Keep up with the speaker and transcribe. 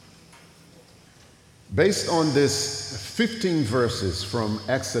Based on this 15 verses from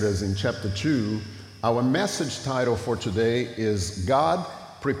Exodus in chapter 2, our message title for today is God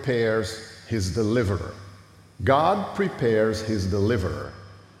Prepares His Deliverer. God prepares His deliverer.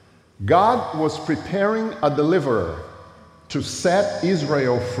 God was preparing a deliverer to set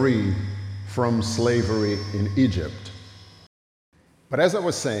Israel free from slavery in Egypt. But as I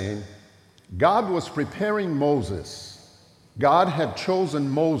was saying, God was preparing Moses. God had chosen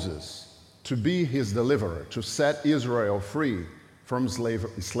Moses to be his deliverer, to set Israel free from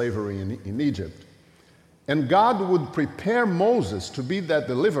slavery in Egypt. And God would prepare Moses to be that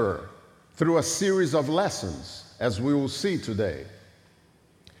deliverer through a series of lessons, as we will see today.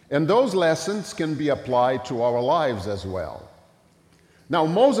 And those lessons can be applied to our lives as well. Now,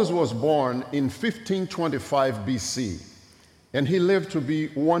 Moses was born in 1525 BC, and he lived to be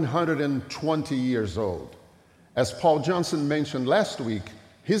 120 years old. As Paul Johnson mentioned last week,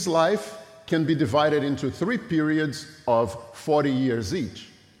 his life can be divided into three periods of 40 years each.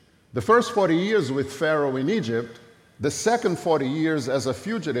 The first 40 years with Pharaoh in Egypt, the second 40 years as a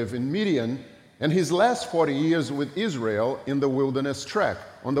fugitive in Midian, and his last 40 years with Israel in the wilderness trek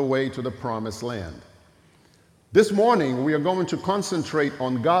on the way to the Promised Land. This morning, we are going to concentrate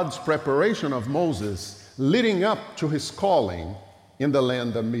on God's preparation of Moses leading up to his calling in the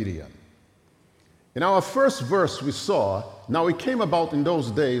land of Midian. In our first verse we saw, now it came about in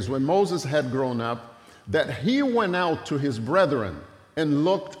those days when Moses had grown up, that he went out to his brethren and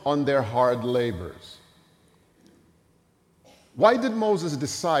looked on their hard labors. Why did Moses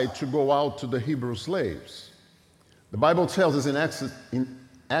decide to go out to the Hebrew slaves? The Bible tells us in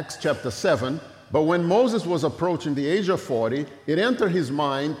Acts chapter 7, but when Moses was approaching the age of 40, it entered his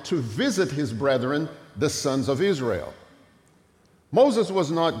mind to visit his brethren, the sons of Israel. Moses was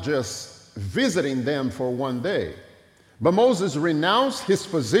not just visiting them for one day, but Moses renounced his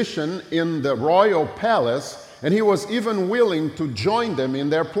position in the royal palace, and he was even willing to join them in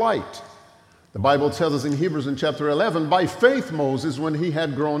their plight. The Bible tells us in Hebrews in chapter 11, by faith Moses, when he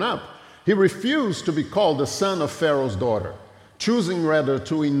had grown up, he refused to be called the son of Pharaoh's daughter, choosing rather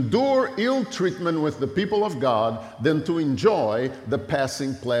to endure ill treatment with the people of God than to enjoy the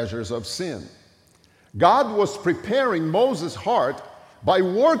passing pleasures of sin. God was preparing Moses' heart by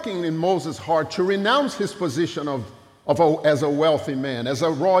working in Moses' heart to renounce his position as a wealthy man, as a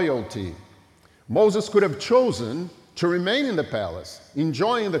royalty. Moses could have chosen to remain in the palace,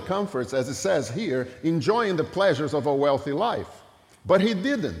 enjoying the comforts, as it says here, enjoying the pleasures of a wealthy life. But he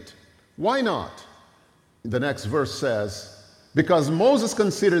didn't. Why not? The next verse says, because Moses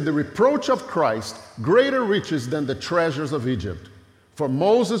considered the reproach of Christ greater riches than the treasures of Egypt, for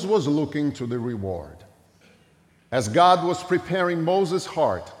Moses was looking to the reward. As God was preparing Moses'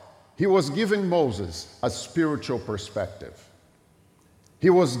 heart, he was giving Moses a spiritual perspective. He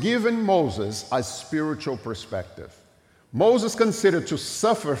was giving Moses a spiritual perspective. Moses considered to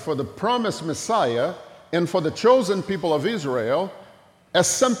suffer for the promised Messiah and for the chosen people of Israel as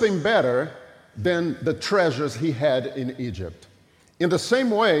something better than the treasures he had in Egypt. In the same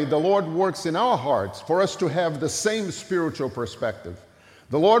way, the Lord works in our hearts for us to have the same spiritual perspective.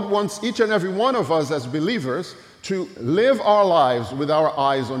 The Lord wants each and every one of us as believers to live our lives with our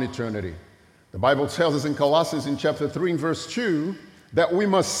eyes on eternity. The Bible tells us in Colossians in chapter 3 and verse 2 that we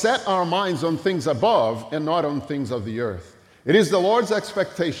must set our minds on things above and not on things of the earth. It is the Lord's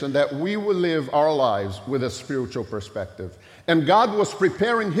expectation that we will live our lives with a spiritual perspective. And God was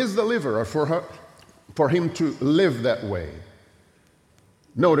preparing his deliverer for him to live that way.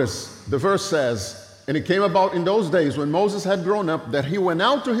 Notice the verse says, and it came about in those days when Moses had grown up that he went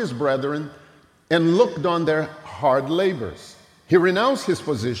out to his brethren and looked on their hard labors. He renounced his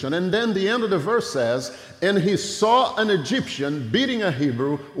position, and then the end of the verse says, and he saw an Egyptian beating a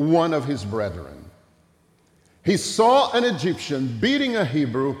Hebrew, one of his brethren. He saw an Egyptian beating a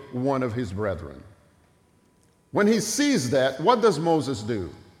Hebrew, one of his brethren. When he sees that, what does Moses do?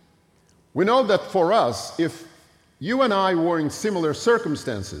 We know that for us, if you and I were in similar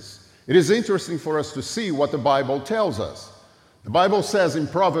circumstances, it is interesting for us to see what the Bible tells us. The Bible says in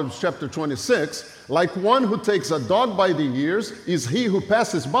Proverbs chapter 26, like one who takes a dog by the ears is he who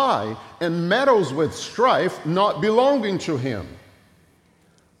passes by and meddles with strife not belonging to him.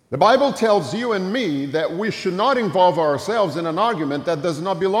 The Bible tells you and me that we should not involve ourselves in an argument that does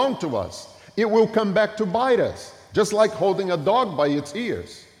not belong to us. It will come back to bite us, just like holding a dog by its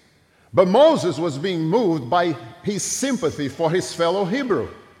ears. But Moses was being moved by his sympathy for his fellow Hebrew.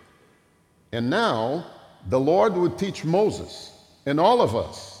 And now, the Lord would teach Moses and all of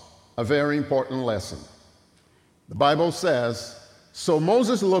us a very important lesson. The Bible says, so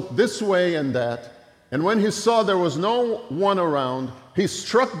Moses looked this way and that, And when he saw there was no one around, he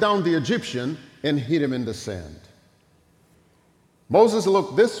struck down the Egyptian and hid him in the sand. Moses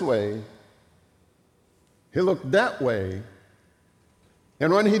looked this way, he looked that way,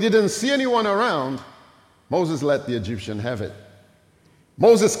 and when he didn't see anyone around, Moses let the Egyptian have it.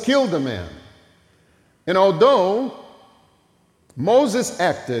 Moses killed the man. And although Moses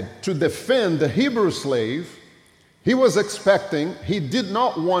acted to defend the Hebrew slave, he did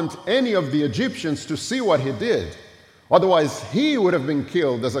not want any of the Egyptians to see what he did. Otherwise, he would have been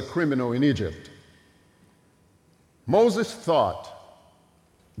killed as a criminal in Egypt. Moses thought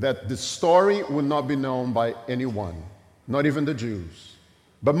that the story would not be known by anyone, not even the Jews.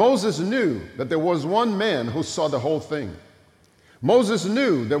 But Moses knew that there was one man who saw the whole thing. Moses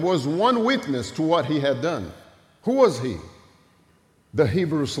knew there was one witness to what he had done. Who was he? The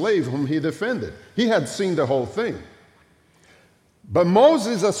Hebrew slave whom he defended. He had seen the whole thing. But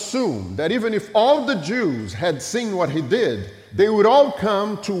Moses assumed that even if all the Jews had seen what he did, they would all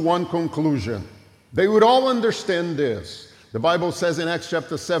come to one conclusion. They would all understand this. The Bible says in Acts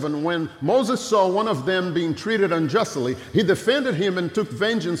chapter 7, when Moses saw one of them being treated unjustly, he defended him and took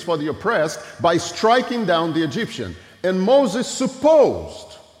vengeance for the oppressed by striking down the Egyptian. And Moses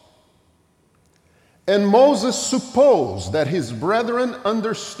supposed that his brethren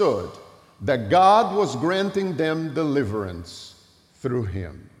understood that God was granting them deliverance through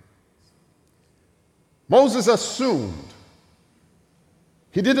him. Moses assumed.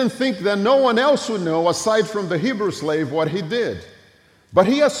 He didn't think that no one else would know aside from the Hebrew slave what he did. But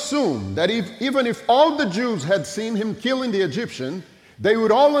he assumed that even if all the Jews had seen him killing the Egyptian, they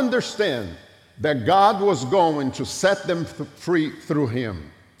would all understand that God was going to set them free through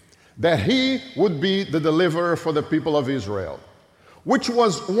him, that he would be the deliverer for the people of Israel, which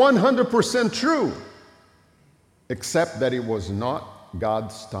was 100% true, except that it was not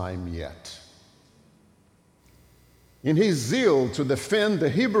God's time yet. In his zeal to defend the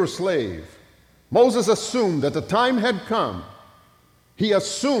Hebrew slave, Moses assumed that the time had come. He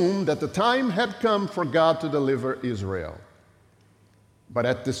assumed that the time had come for God to deliver Israel. But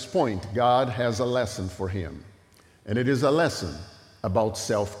at this point, God has a lesson for him, and it is a lesson about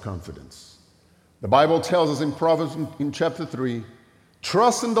self-confidence. The Bible tells us in Proverbs in chapter 3,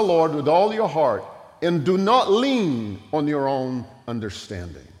 trust in the Lord with all your heart and do not lean on your own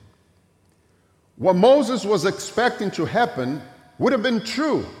understanding. What Moses was expecting to happen would have been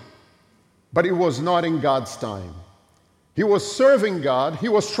true, but it was not in God's time. He was serving God. He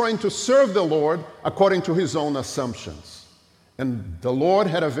was trying to serve the Lord according to his own assumptions. And the Lord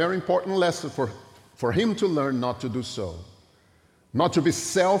had a very important lesson for him to learn not to do so. Not to be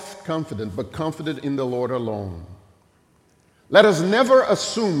self-confident, but confident in the Lord alone. Let us never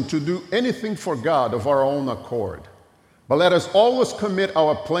assume to do anything for God of our own accord, but let us always commit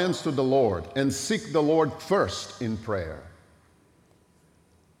our plans to the Lord and seek the Lord first in prayer.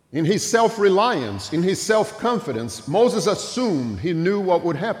 In his self-reliance, in his self-confidence, Moses assumed he knew what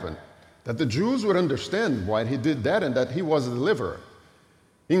would happen, that the Jews would understand why he did that and that he was a deliverer.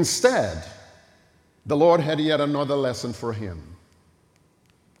 Instead, the Lord had yet another lesson for him.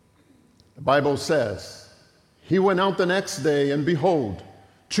 The Bible says, he went out the next day, and behold,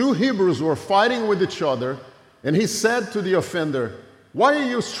 two Hebrews were fighting with each other, and he said to the offender, why are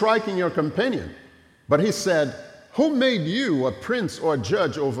you striking your companion? But he said, who made you a prince or a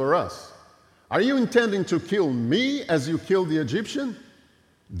judge over us? Are you intending to kill me as you killed the Egyptian?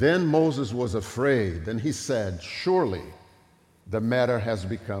 Then Moses was afraid, and he said, surely the matter has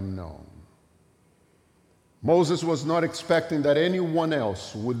become known. Moses was not expecting that anyone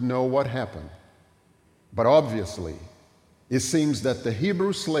else would know what happened. But obviously, it seems that the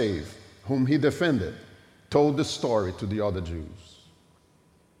Hebrew slave whom he defended told the story to the other Jews.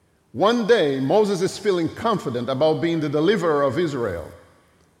 One day, Moses is feeling confident about being the deliverer of Israel.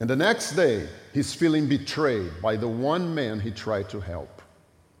 And the next day, he's feeling betrayed by the one man he tried to help.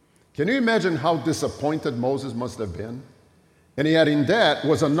 Can you imagine how disappointed Moses must have been? And yet in that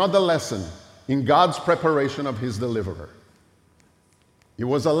was another lesson in God's preparation of his deliverer. It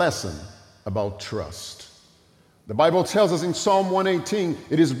was a lesson about trust. The Bible tells us in Psalm 118,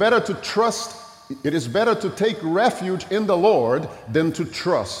 it is better to take refuge in the Lord than to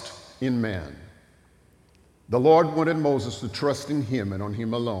trust in man. The Lord wanted Moses to trust in him and on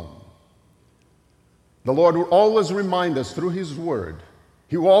him alone. The Lord will always remind us through his word.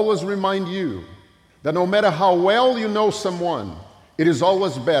 He will always remind you that no matter how well you know someone, it is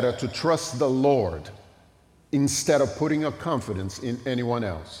always better to trust the Lord instead of putting your confidence in anyone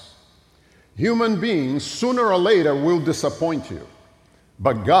else. Human beings, sooner or later, will disappoint you,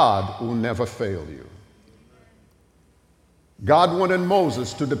 but God will never fail you. God wanted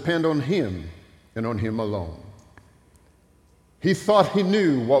Moses to depend on him and on him alone. He thought he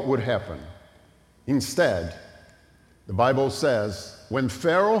knew what would happen, Instead, the Bible says, when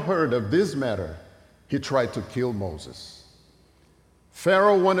Pharaoh heard of this matter, he tried to kill Moses.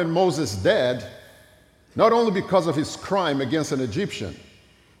 Pharaoh wanted Moses dead, not only because of his crime against an Egyptian,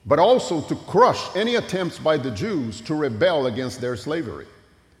 but also to crush any attempts by the Jews to rebel against their slavery.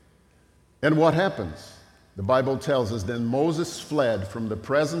 And what happens? The Bible tells us then Moses fled from the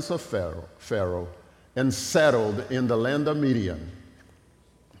presence of Pharaoh and settled in the land of Midian,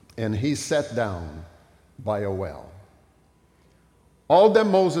 and he sat down by a well. All that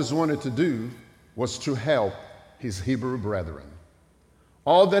Moses wanted to do was to help his Hebrew brethren.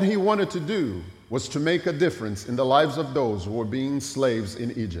 All that he wanted to do was to make a difference in the lives of those who were being slaves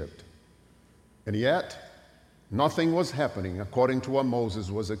in Egypt. And yet, nothing was happening according to what Moses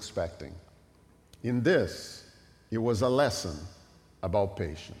was expecting. In this, it was a lesson about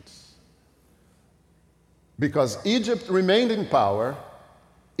patience. Because Egypt remained in power,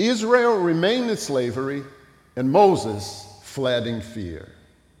 Israel remained in slavery, and Moses fled in fear.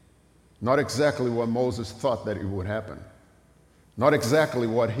 Not exactly what Moses thought that it would happen. Not exactly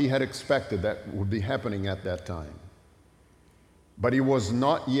what he had expected that would be happening at that time. But it was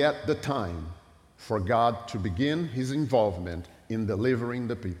not yet the time for God to begin his involvement in delivering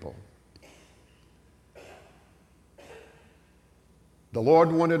the people. The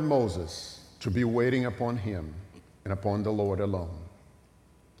Lord wanted Moses to be waiting upon him and upon the Lord alone.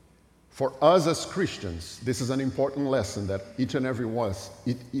 For us as Christians, this is an important lesson that each and every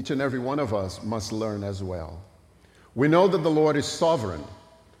one of us must learn as well. We know that the Lord is sovereign.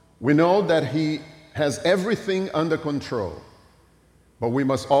 We know that he has everything under control. But we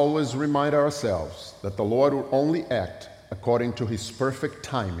must always remind ourselves that the Lord will only act according to his perfect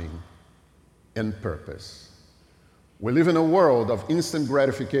timing and purpose. We live in a world of instant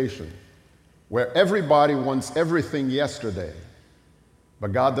gratification where everybody wants everything yesterday.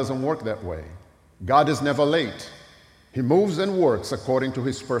 But God doesn't work that way. God is never late. He moves and works according to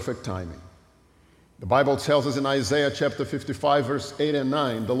his perfect timing. The Bible tells us in Isaiah chapter 55, verse 8 and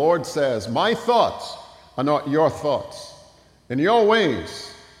 9, the Lord says, "My thoughts are not your thoughts, and your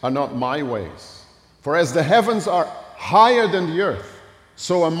ways are not my ways. For as the heavens are higher than the earth,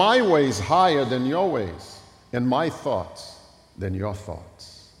 so are my ways higher than your ways, and my thoughts than your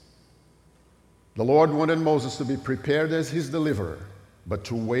thoughts." The Lord wanted Moses to be prepared as his deliverer, but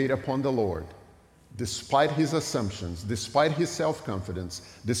to wait upon the Lord, despite his assumptions, despite his self-confidence,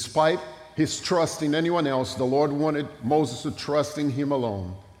 despite his trust in anyone else. The Lord wanted Moses to trust in him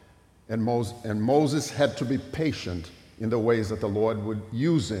alone. And Moses had to be patient in the ways that the Lord would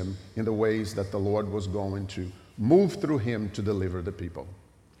use him, in the ways that the Lord was going to move through him to deliver the people.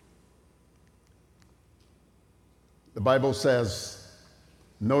 The Bible says,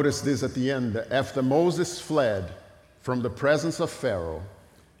 notice this at the end, that after Moses fled from the presence of Pharaoh,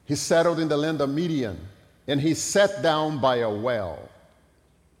 he settled in the land of Midian, and he sat down by a well.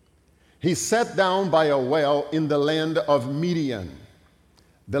 He sat down by a well in the land of Midian.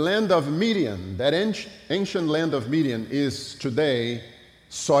 The land of Midian, that ancient land of Midian, is today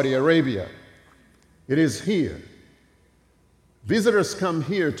Saudi Arabia. It is here. Visitors come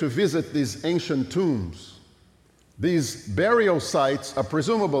here to visit these ancient tombs. These burial sites are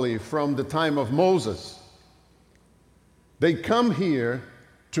presumably from the time of Moses. They come here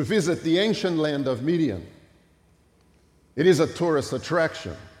to visit the ancient land of Midian. It is a tourist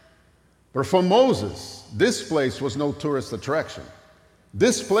attraction. But for Moses, this place was no tourist attraction.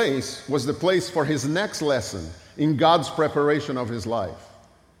 This place was the place for his next lesson in God's preparation of his life.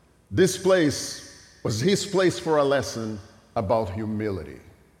 This place was his place for a lesson about humility.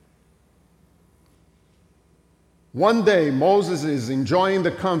 One day, Moses is enjoying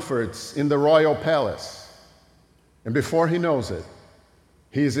the comforts in the royal palace. And before he knows it,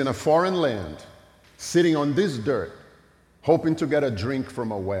 he is in a foreign land, sitting on this dirt, hoping to get a drink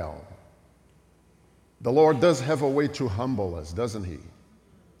from a well. The Lord does have a way to humble us, doesn't he?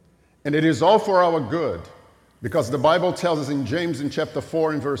 And it is all for our good, because the Bible tells us in James in chapter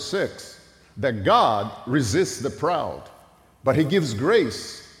 4 and verse 6 that God resists the proud, but he gives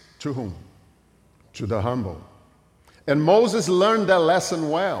grace to whom? To the humble. And Moses learned that lesson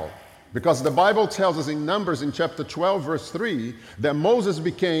well, because the Bible tells us in Numbers in chapter 12 verse 3 that Moses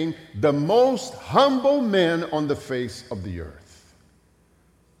became the most humble man on the face of the earth.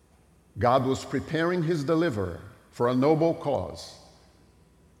 God was preparing his deliverer for a noble cause.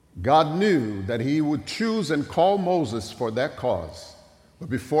 God knew that he would choose and call Moses for that cause. But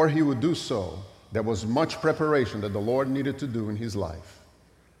before he would do so, there was much preparation that the Lord needed to do in his life.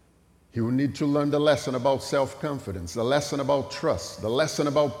 He would need to learn the lesson about self-confidence, the lesson about trust, the lesson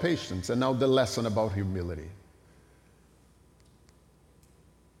about patience, and now the lesson about humility.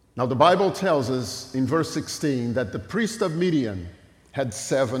 Now, the Bible tells us in verse 16 that the priest of Midian had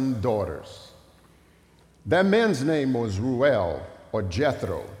 7 daughters. That man's name was Reuel, or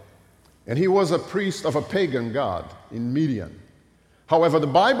Jethro, and he was a priest of a pagan god in Midian. However, the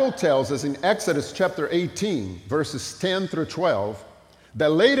Bible tells us in Exodus chapter 18, verses 10 through 12,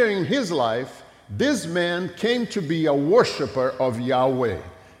 that later in his life, this man came to be a worshiper of Yahweh.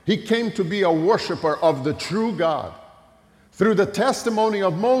 He came to be a worshiper of the true God through the testimony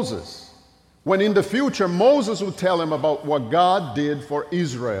of Moses, when in the future Moses would tell him about what God did for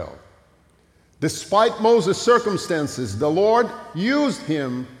Israel. Despite Moses' circumstances, the Lord used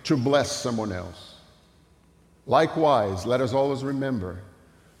him to bless someone else. Likewise, let us always remember,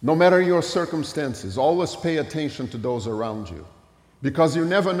 no matter your circumstances, always pay attention to those around you, because you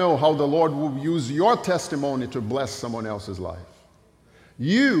never know how the Lord will use your testimony to bless someone else's life.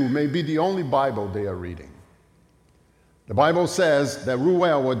 You may be the only Bible they are reading. The Bible says that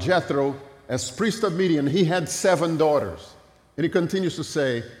Reuel, or Jethro, as priest of Midian, he had 7 daughters. And he continues to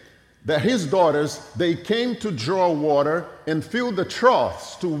say that his daughters, they came to draw water and fill the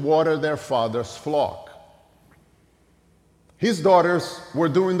troughs to water their father's flock. His daughters were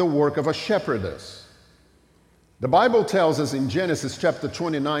doing the work of a shepherdess. The Bible tells us in Genesis chapter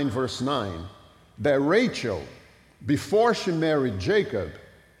 29, verse 9, that Rachel, before she married Jacob,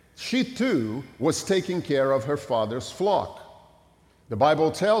 she too was taking care of her father's flock. The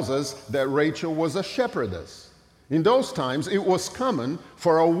Bible tells us that Rachel was a shepherdess. In those times, it was common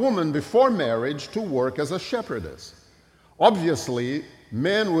for a woman before marriage to work as a shepherdess. Obviously,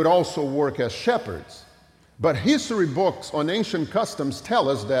 men would also work as shepherds. But history books on ancient customs tell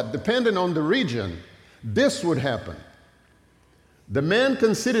us that, depending on the region, this would happen. The men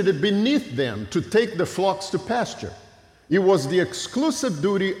considered it beneath them to take the flocks to pasture. It was the exclusive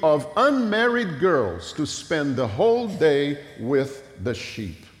duty of unmarried girls to spend the whole day with the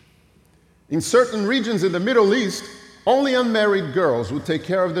sheep. In certain regions in the Middle East, only unmarried girls would take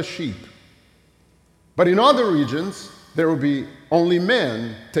care of the sheep. But in other regions, there would be only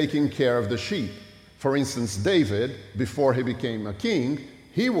men taking care of the sheep. For instance, David, before he became a king,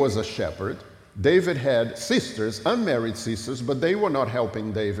 he was a shepherd. David had sisters, unmarried sisters, but they were not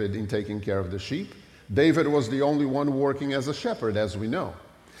helping David in taking care of the sheep. David was the only one working as a shepherd, as we know.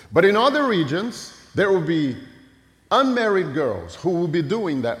 But in other regions, there will be unmarried girls who will be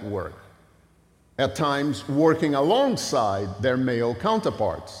doing that work, at times working alongside their male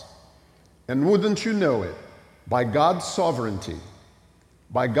counterparts. And wouldn't you know it, by God's sovereignty,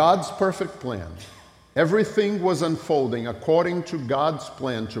 by God's perfect plan, everything was unfolding according to God's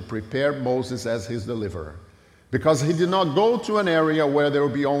plan to prepare Moses as his deliverer. Because he did not go to an area where there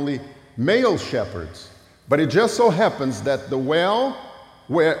would be only male shepherds, but it just so happens that the well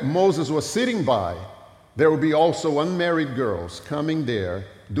where Moses was sitting by, there would be also unmarried girls coming there,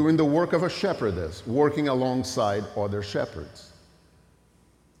 doing the work of a shepherdess, working alongside other shepherds.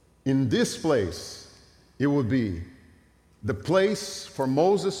 In this place, it would be the place for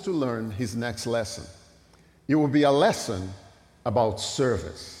Moses to learn his next lesson. It will be a lesson about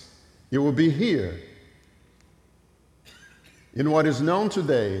service. It will be here in what is known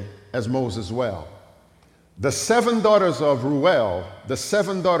today as Moses' well. The 7 daughters of Reuel, the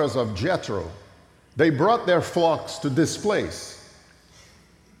 7 daughters of Jethro, they brought their flocks to this place.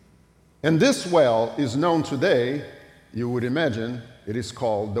 And this well is known today, you would imagine, it is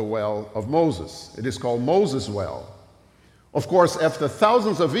called the well of Moses. It is called Moses' well. Of course, after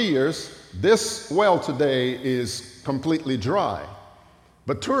thousands of years, this well today is completely dry.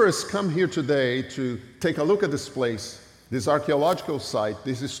 But tourists come here today to take a look at this place, this archaeological site,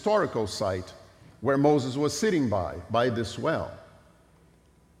 this historical site where Moses was sitting by this well.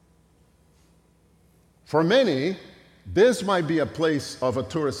 For many, this might be a place of a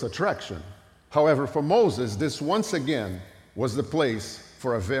tourist attraction. However, for Moses, this once again was the place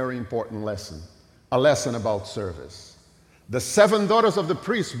for a very important lesson, a lesson about service. The 7 daughters of the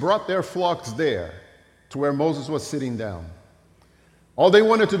priests brought their flocks there to where Moses was sitting down. All they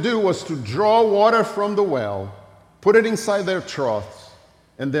wanted to do was to draw water from the well, put it inside their troughs,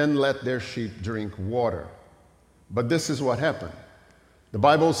 and then let their sheep drink water. But this is what happened. The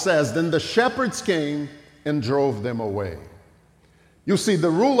Bible says, then the shepherds came and drove them away. You see, the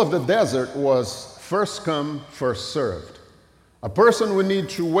rule of the desert was first come, first served. A person would need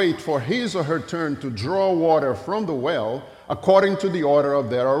to wait for his or her turn to draw water from the well according to the order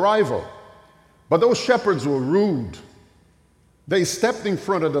of their arrival. But those shepherds were rude. They stepped in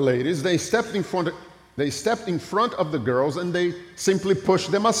front of the ladies, they stepped in front of the girls, and they simply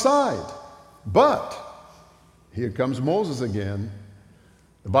pushed them aside. But here comes Moses again.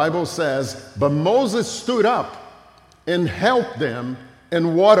 The Bible says, but Moses stood up and helped them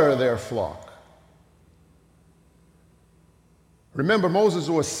and water their flock. Remember, Moses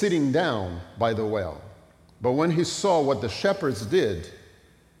was sitting down by the well, but when he saw what the shepherds did,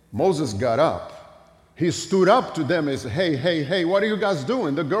 Moses got up. He stood up to them and said, hey, what are you guys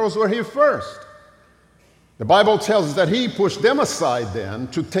doing? The girls were here first. The Bible tells us that he pushed them aside then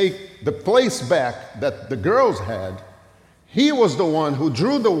to take the place back that the girls had. He was the one who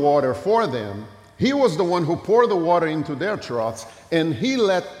drew the water for them. He was the one who poured the water into their troughs, and he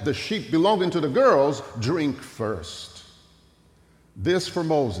let the sheep belonging to the girls drink first. This, for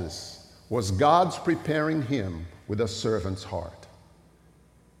Moses, was God's preparing him with a servant's heart.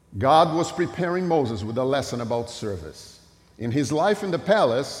 God was preparing Moses with a lesson about service. In his life in the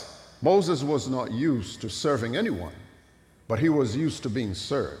palace, Moses was not used to serving anyone, but he was used to being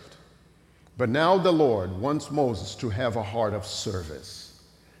served. But now the Lord wants Moses to have a heart of service.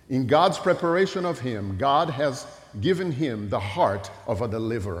 In God's preparation of him, God has given him the heart of a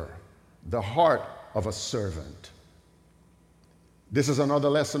deliverer, the heart of a servant. This is another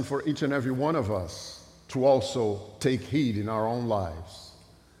lesson for each and every one of us to also take heed in our own lives.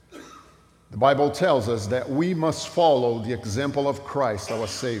 The Bible tells us that we must follow the example of Christ, our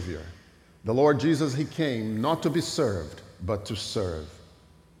Savior. The Lord Jesus, he came not to be served, but to serve.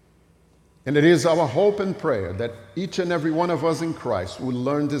 And it is our hope and prayer that each and every one of us in Christ will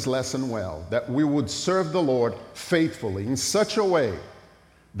learn this lesson well, that we would serve the Lord faithfully in such a way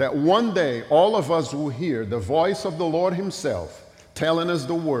that one day all of us will hear the voice of the Lord himself telling us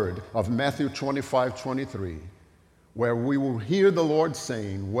the word of Matthew 25:23, where we will hear the Lord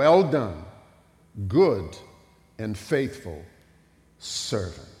saying, "Well done, good and faithful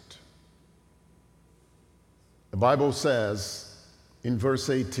servant." The Bible says in verse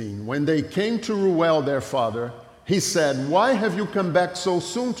 18, when they came to Reuel, their father, he said, "Why have you come back so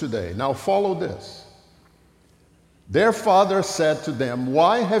soon today?" Now follow this. Their father said to them,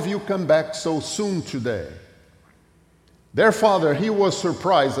 "Why have you come back so soon today?" Their father, he was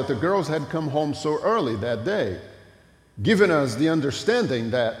surprised that the girls had come home so early that day, giving us the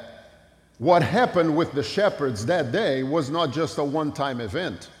understanding that what happened with the shepherds that day was not just a one-time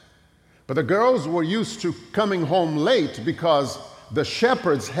event. But the girls were used to coming home late because the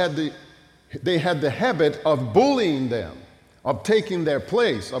shepherds had the habit of bullying them, of taking their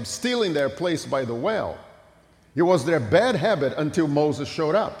place, of stealing their place by the well. It was their bad habit until Moses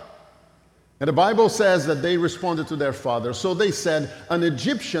showed up. And the Bible says that they responded to their father. So they said, "An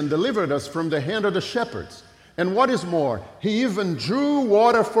Egyptian delivered us from the hand of the shepherds. And what is more, he even drew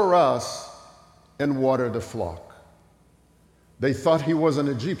water for us and watered the flock." They thought he was an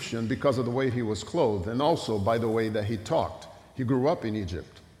Egyptian because of the way he was clothed and also by the way that he talked. He grew up in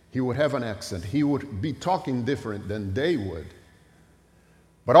Egypt. He would have an accent. He would be talking different than they would.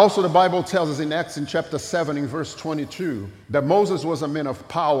 But also the Bible tells us in Acts in chapter 7 in verse 22 that Moses was a man of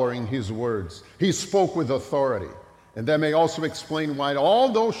power in his words. He spoke with authority. And that may also explain why all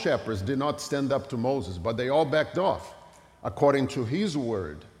those shepherds did not stand up to Moses, but they all backed off according to his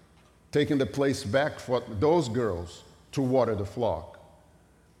word, taking the place back for those girls to water the flock.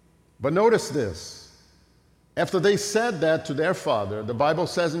 But notice this. After they said that to their father, the Bible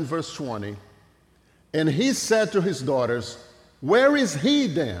says in verse 20, "And he said to his daughters, 'Where is he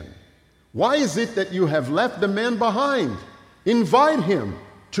then? Why is it that you have left the man behind? Invite him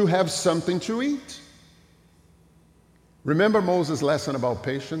to have something to eat.'" Remember Moses' lesson about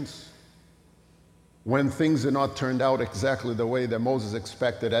patience? When things did not turn out exactly the way that Moses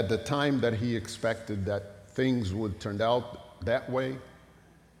expected at the time that he expected that things would turn out that way?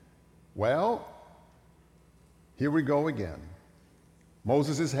 Well, here we go again.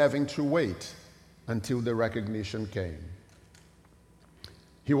 Moses is having to wait until the recognition came.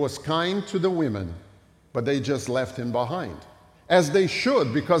 He was kind to the women, but they just left him behind, as they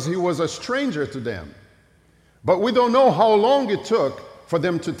should, because he was a stranger to them. But we don't know how long it took for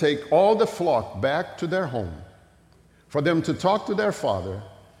them to take all the flock back to their home, for them to talk to their father,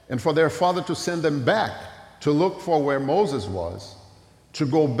 and for their father to send them back to look for where Moses was, to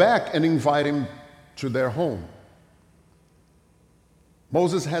go back and invite him to their home.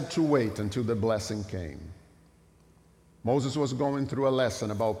 Moses had to wait until the blessing came. Moses was going through a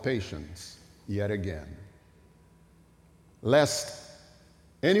lesson about patience yet again. Lest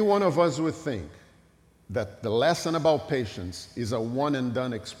any one of us would think that the lesson about patience is a one and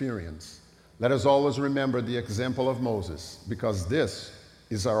done experience, let us always remember the example of Moses, because this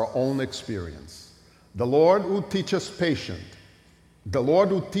is our own experience. The Lord will teach us patience. The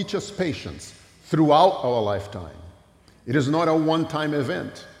Lord will teach us patience throughout our lifetime. It is not a one-time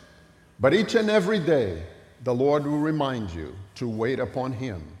event, but each and every day, the Lord will remind you to wait upon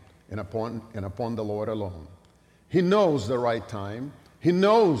him and upon the Lord alone. He knows the right time. He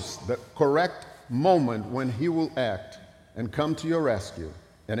knows the correct moment when he will act and come to your rescue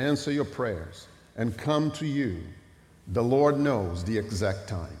and answer your prayers and come to you. The Lord knows the exact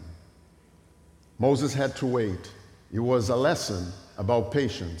time. Moses had to wait. It was a lesson about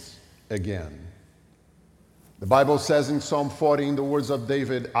patience again. The Bible says in Psalm 40, in the words of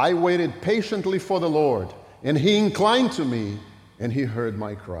David, I waited patiently for the Lord, and he inclined to me, and he heard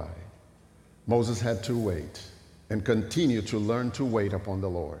my cry. Moses had to wait and continue to learn to wait upon the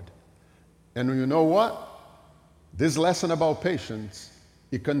Lord. And you know what? This lesson about patience,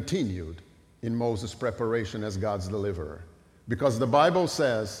 it continued in Moses' preparation as God's deliverer. Because the Bible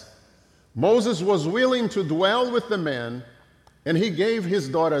says, Moses was willing to dwell with the man, and he gave his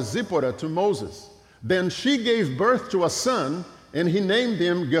daughter Zipporah to Moses. Then she gave birth to a son, and he named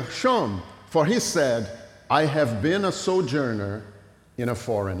him Gershom, for he said, I have been a sojourner in a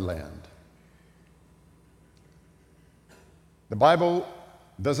foreign land. The Bible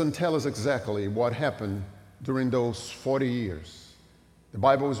doesn't tell us exactly what happened during those 40 years. The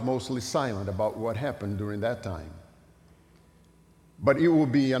Bible is mostly silent about what happened during that time. But it will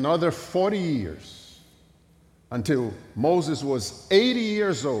be another 40 years until Moses was 80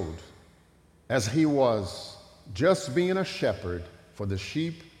 years old, as he was just being a shepherd for the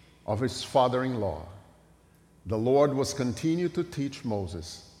sheep of his father-in-law. The Lord was continuing to teach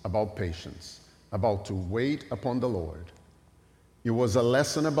Moses about patience, about to wait upon the Lord. It was a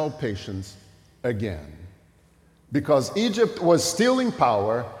lesson about patience again. Because Egypt was still in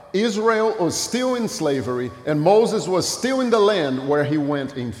power, Israel was still in slavery, and Moses was still in the land where he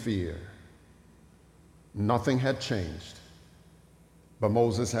went in fear. Nothing had changed, but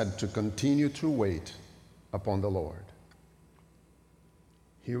Moses had to continue to wait upon the Lord.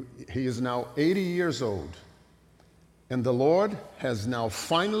 He is now 80 years old, and the Lord has now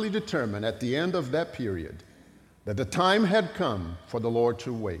finally determined at the end of that period that the time had come for the Lord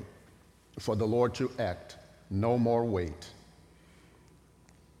to wait, for the Lord to act. No more wait.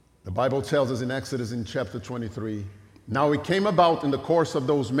 The Bible tells us in Exodus in chapter 23, now it came about in the course of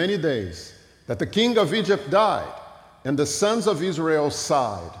those many days that the king of Egypt died, and the sons of Israel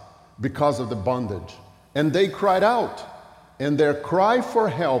sighed because of the bondage. And they cried out, and their cry for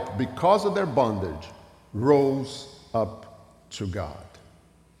help because of their bondage rose up to God.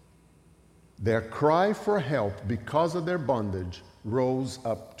 Their cry for help because of their bondage rose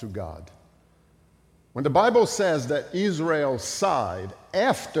up to God. When the Bible says that Israel sighed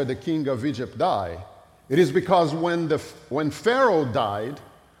after the king of Egypt died, it is because when Pharaoh died,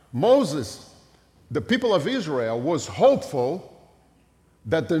 Moses, the people of Israel, was hopeful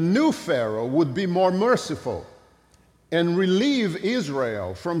that the new Pharaoh would be more merciful and relieve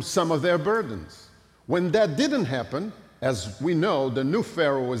Israel from some of their burdens. When that didn't happen, as we know, the new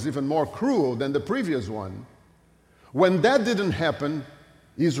Pharaoh was even more cruel than the previous one. When that didn't happen,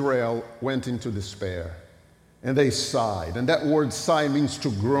 Israel went into despair, and they sighed. And that word sigh means to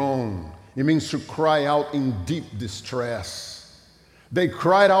groan. It means to cry out in deep distress. They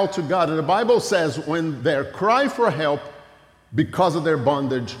cried out to God, and the Bible says when their cry for help because of their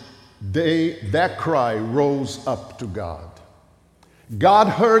bondage, that cry rose up to God. God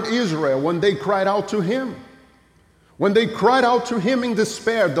heard Israel when they cried out to him. When they cried out to him in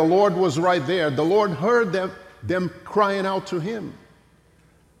despair, the Lord was right there. The Lord heard them crying out to him.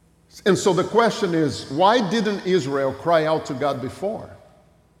 And so the question is, why didn't Israel cry out to God before?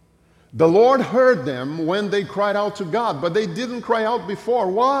 The Lord heard them when they cried out to God, but they didn't cry out before.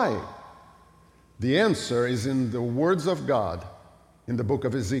 Why? The answer is in the words of God in the book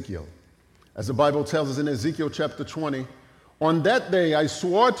of Ezekiel. As the Bible tells us in Ezekiel chapter 20, on that day I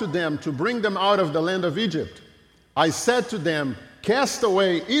swore to them to bring them out of the land of Egypt. I said to them, cast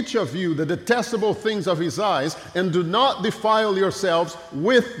away each of you the detestable things of his eyes, and do not defile yourselves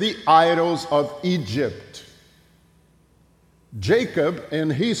with the idols of Egypt. Jacob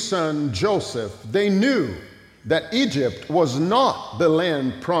and his son Joseph, they knew that Egypt was not the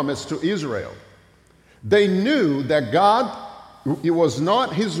land promised to Israel. They knew that God, it was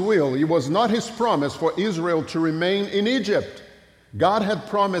not his will, it was not his promise for Israel to remain in Egypt. God had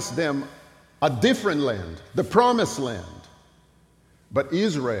promised them a different land, the promised land. But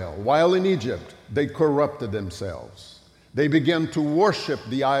Israel, while in Egypt, they corrupted themselves. They began to worship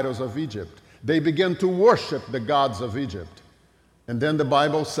the idols of Egypt. They began to worship the gods of Egypt. And then the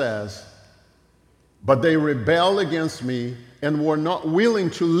Bible says, but they rebelled against me and were not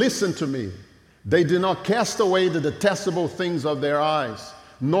willing to listen to me. They did not cast away the detestable things of their eyes,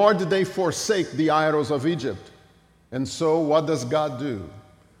 nor did they forsake the idols of Egypt. And so what does God do?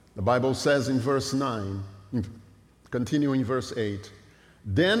 The Bible says in verse 9, continuing verse 8,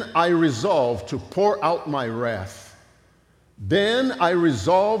 then I resolved to pour out my wrath. Then I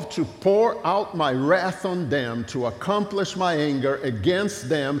resolved to pour out my wrath on them to accomplish my anger against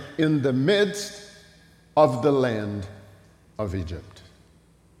them in the midst of the land of Egypt.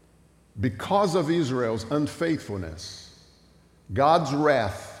 Because of Israel's unfaithfulness, God's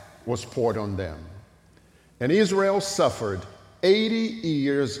wrath was poured on them. And Israel suffered 80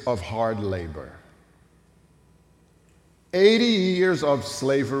 years of hard labor. 80 years of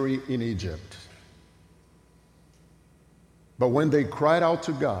slavery in Egypt. But when they cried out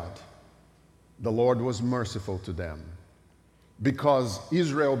to God, the Lord was merciful to them. Because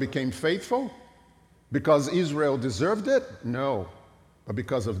Israel became faithful? Because Israel deserved it? No, but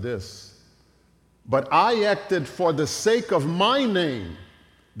because of this. But I acted for the sake of my name,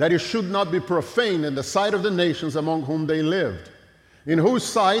 that it should not be profaned in the sight of the nations among whom they lived, in whose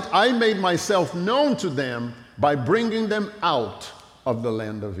sight I made myself known to them by bringing them out of the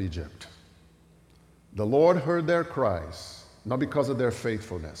land of Egypt. The Lord heard their cries, not because of their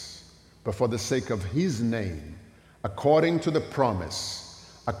faithfulness, but for the sake of his name, according to the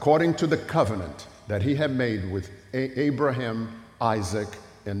promise, according to the covenant that he had made with Abraham, Isaac,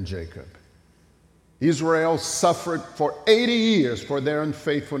 and Jacob. Israel suffered for 80 years for their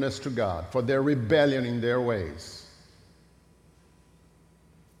unfaithfulness to God, for their rebellion in their ways.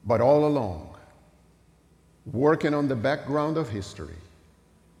 But all along, working on the background of history,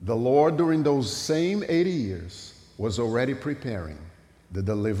 the Lord, during those same 80 years, was already preparing the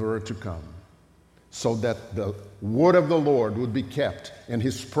deliverer to come, so that the word of the Lord would be kept and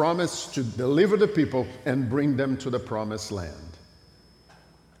his promise to deliver the people and bring them to the promised land.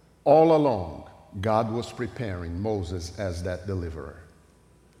 All along, God was preparing Moses as that deliverer.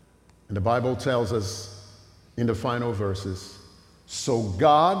 And the Bible tells us in the final verses, so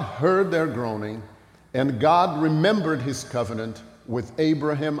God heard their groaning, and God remembered his covenant with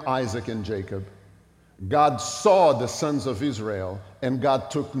Abraham, Isaac, and Jacob. God saw the sons of Israel, and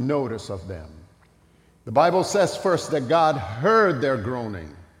God took notice of them. The Bible says first that God heard their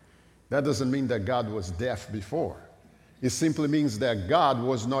groaning. That doesn't mean that God was deaf before. It simply means that God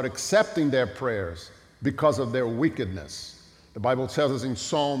was not accepting their prayers because of their wickedness. The Bible tells us in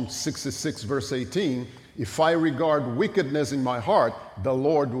Psalm 66, verse 18, if I regard wickedness in my heart, the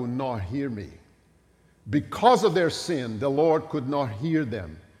Lord will not hear me. Because of their sin, the Lord could not hear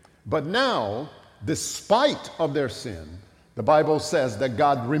them. But now, despite of their sin, the Bible says that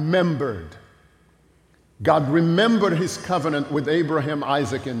God remembered. God remembered his covenant with Abraham,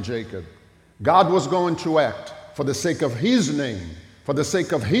 Isaac, and Jacob. God was going to act for the sake of his name, for the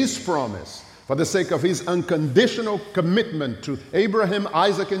sake of his promise, for the sake of his unconditional commitment to Abraham,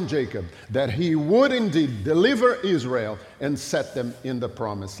 Isaac, and Jacob, that he would indeed deliver Israel and set them in the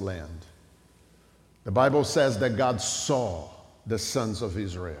promised land. The Bible says that God saw the sons of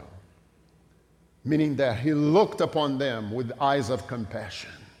Israel, meaning that he looked upon them with eyes of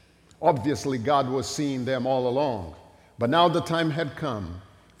compassion. Obviously, God was seeing them all along, but now the time had come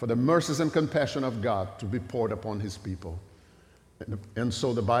for the mercies and compassion of God to be poured upon his people. And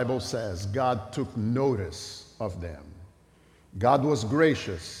so the Bible says God took notice of them. God was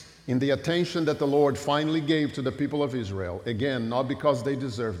gracious in the attention that the Lord finally gave to the people of Israel, again, not because they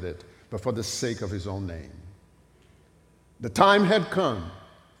deserved it, but for the sake of his own name. The time had come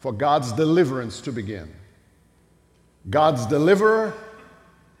for God's deliverance to begin. God's deliverer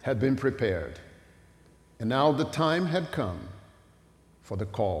had been prepared. And now the time had come for the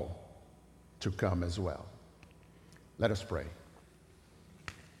call to come as well. Let us pray.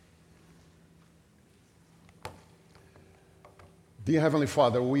 Dear Heavenly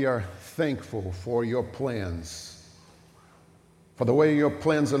Father, we are thankful for your plans, for the way your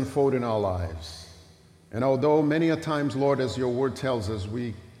plans unfold in our lives. And although many a times, Lord, as your word tells us,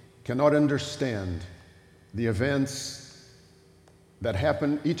 we cannot understand the events that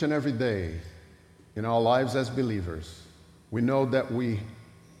happen each and every day in our lives as believers, we know that we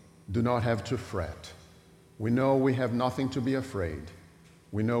do not have to fret. We know we have nothing to be afraid.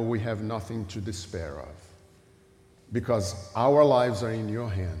 We know we have nothing to despair of, because our lives are in your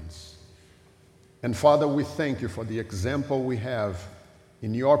hands. And Father, we thank you for the example we have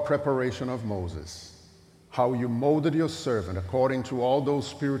in your preparation of Moses, how you molded your servant according to all those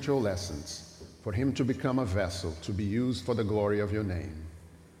spiritual lessons for him to become a vessel to be used for the glory of your name.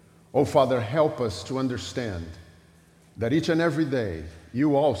 Oh, Father, help us to understand that each and every day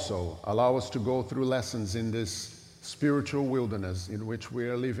you also allow us to go through lessons in this spiritual wilderness in which we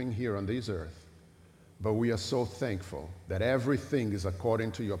are living here on this earth. But we are so thankful that everything is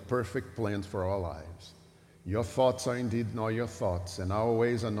according to your perfect plans for our lives. Your thoughts are indeed not your thoughts, and our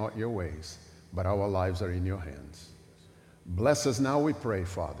ways are not your ways, but our lives are in your hands. Bless us now, we pray,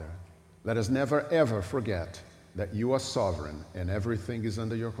 Father. Let us never, ever forget that you are sovereign and everything is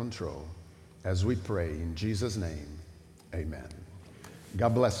under your control. As we pray in Jesus' name, amen.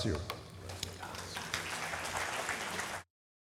 God bless you.